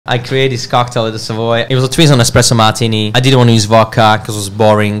I created this cocktail at the Savoy. It was a twist on espresso martini. I didn't want to use vodka because it was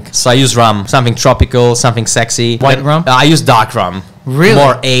boring. So I used rum, something tropical, something sexy. White rum? I used dark rum. Really?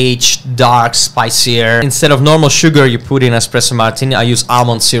 More aged, dark, spicier. Instead of normal sugar you put in espresso martini, I use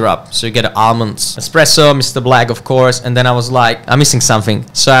almond syrup. So you get almonds. Espresso, Mr. Black, of course. And then I was like, I'm missing something.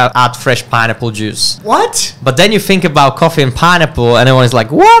 So I add fresh pineapple juice. What? But then you think about coffee and pineapple and everyone's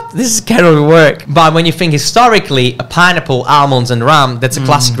like, what? This cannot work. But when you think historically, a pineapple, almonds and rum, that's a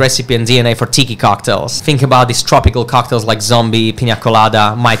classic recipe and DNA for tiki cocktails. Think about these tropical cocktails like zombie, pina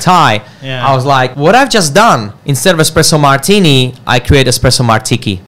colada, mai tai. Yeah. I was like, what I've just done, instead of espresso martini, I create espresso martiki.